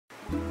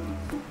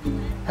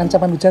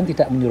Ancaman hujan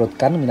tidak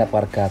menyurutkan minat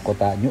warga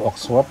kota New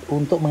Oxford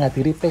untuk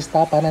menghadiri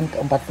pesta panen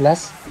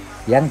ke-14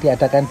 yang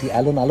diadakan di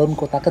alun-alun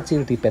kota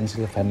kecil di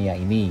Pennsylvania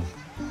ini.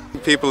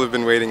 People have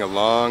been waiting a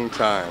long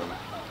time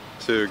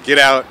to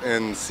get out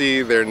and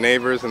see their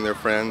neighbors and their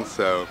friends,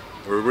 so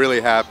we're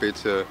really happy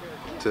to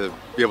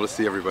be able to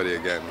see everybody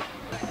again.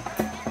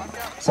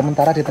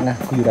 Sementara di tengah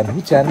guyuran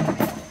hujan,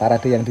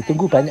 parade yang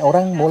ditunggu banyak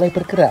orang mulai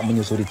bergerak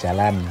menyusuri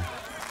jalan.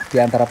 Di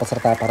antara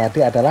peserta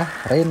parade adalah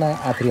Rheina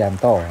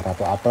Adrianto,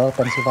 Ratu Apel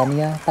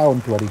Pennsylvania tahun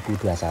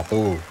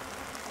 2021.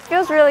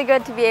 Feels really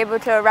good to be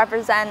able to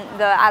represent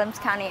the Adams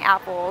County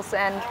apples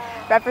and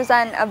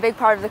represent a big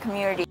part of the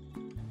community.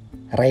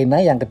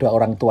 Rheina yang kedua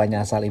orang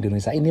tuanya asal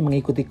Indonesia ini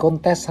mengikuti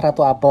kontes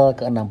Ratu Apel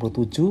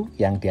ke-67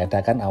 yang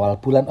diadakan awal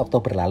bulan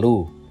Oktober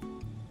lalu.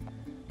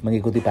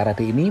 Mengikuti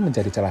parade ini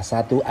menjadi salah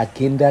satu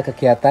agenda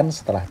kegiatan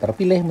setelah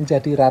terpilih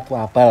menjadi Ratu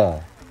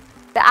Apel.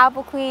 The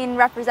Apple Queen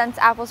represents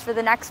apples for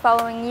the next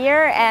following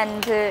year,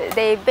 and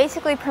they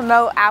basically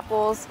promote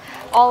apples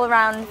all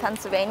around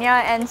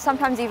Pennsylvania and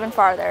sometimes even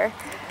farther.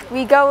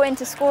 We go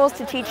into schools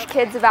to teach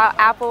kids about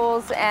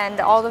apples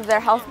and all of their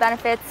health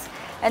benefits,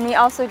 and we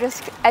also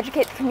just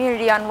educate the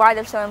community on why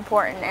they're so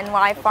important and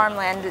why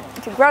farmland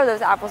to grow those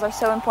apples are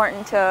so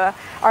important to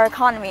our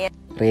economy.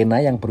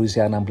 Rheina yang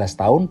berusia 16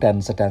 tahun dan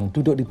sedang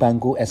duduk di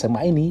bangku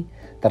SMA ini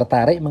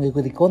tertarik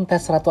mengikuti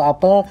kontes Ratu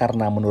Apel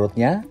karena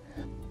menurutnya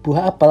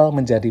buah apel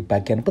menjadi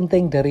bagian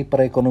penting dari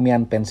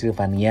perekonomian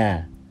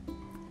Pennsylvania.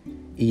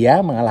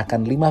 Ia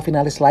mengalahkan 5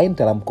 finalis lain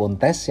dalam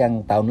kontes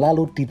yang tahun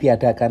lalu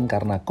ditiadakan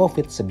karena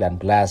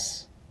COVID-19.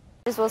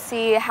 We'll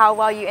see how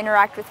well you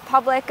interact with the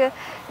public.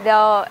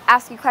 They'll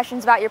ask you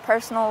questions about your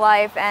personal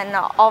life and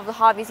all of the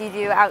hobbies you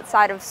do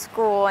outside of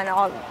school and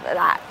all of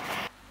that.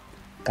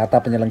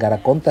 Kata penyelenggara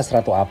kontes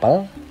Ratu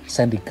Apel,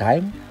 Sandy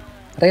Kime,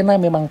 Rheina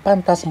memang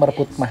pantas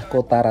merebut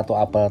mahkota Ratu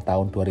Apel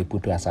tahun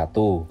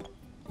 2021.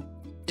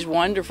 She's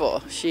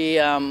wonderful.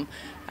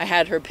 I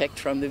had her picked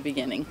from the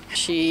beginning.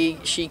 She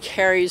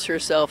carries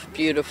herself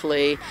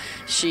beautifully.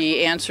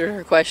 She answered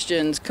her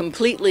questions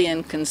completely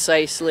and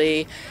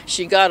concisely.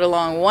 She got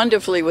along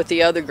wonderfully with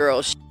the other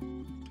girls.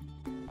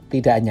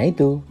 Tidak hanya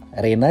itu,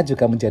 Rheina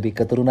juga menjadi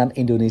keturunan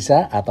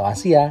Indonesia atau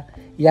Asia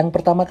yang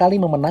pertama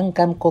kali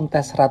memenangkan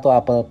kontes Ratu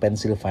Apel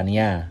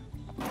Pennsylvania.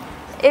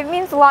 It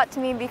means a lot to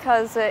me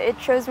because it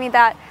shows me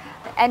that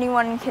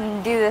anyone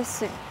can do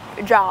this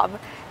job.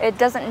 It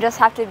doesn't just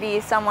have to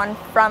be someone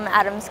from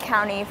Adams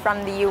County,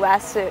 from the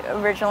U.S.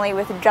 originally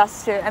with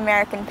just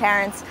American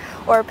parents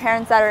or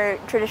parents that are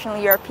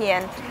traditionally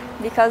European.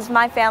 Because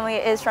my family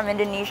is from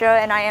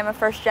Indonesia and I am a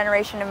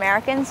first-generation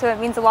American, so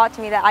it means a lot to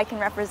me that I can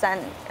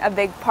represent a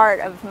big part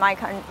of my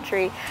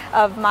country,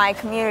 of my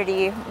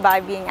community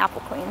by being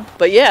Apple Queen.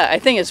 But yeah, I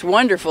think it's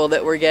wonderful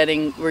that we're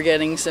getting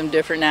some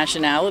different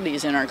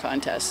nationalities in our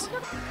contest.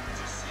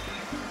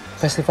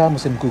 Festival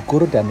musim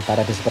gugur dan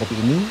parade seperti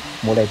ini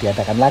mulai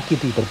diadakan lagi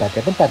di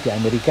berbagai tempat di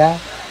Amerika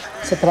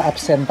setelah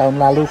absen tahun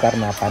lalu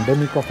karena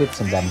pandemi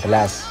COVID-19.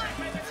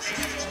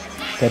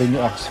 Dari New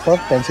Oxford,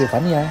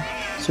 Pennsylvania,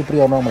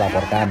 Supriyono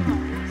melaporkan.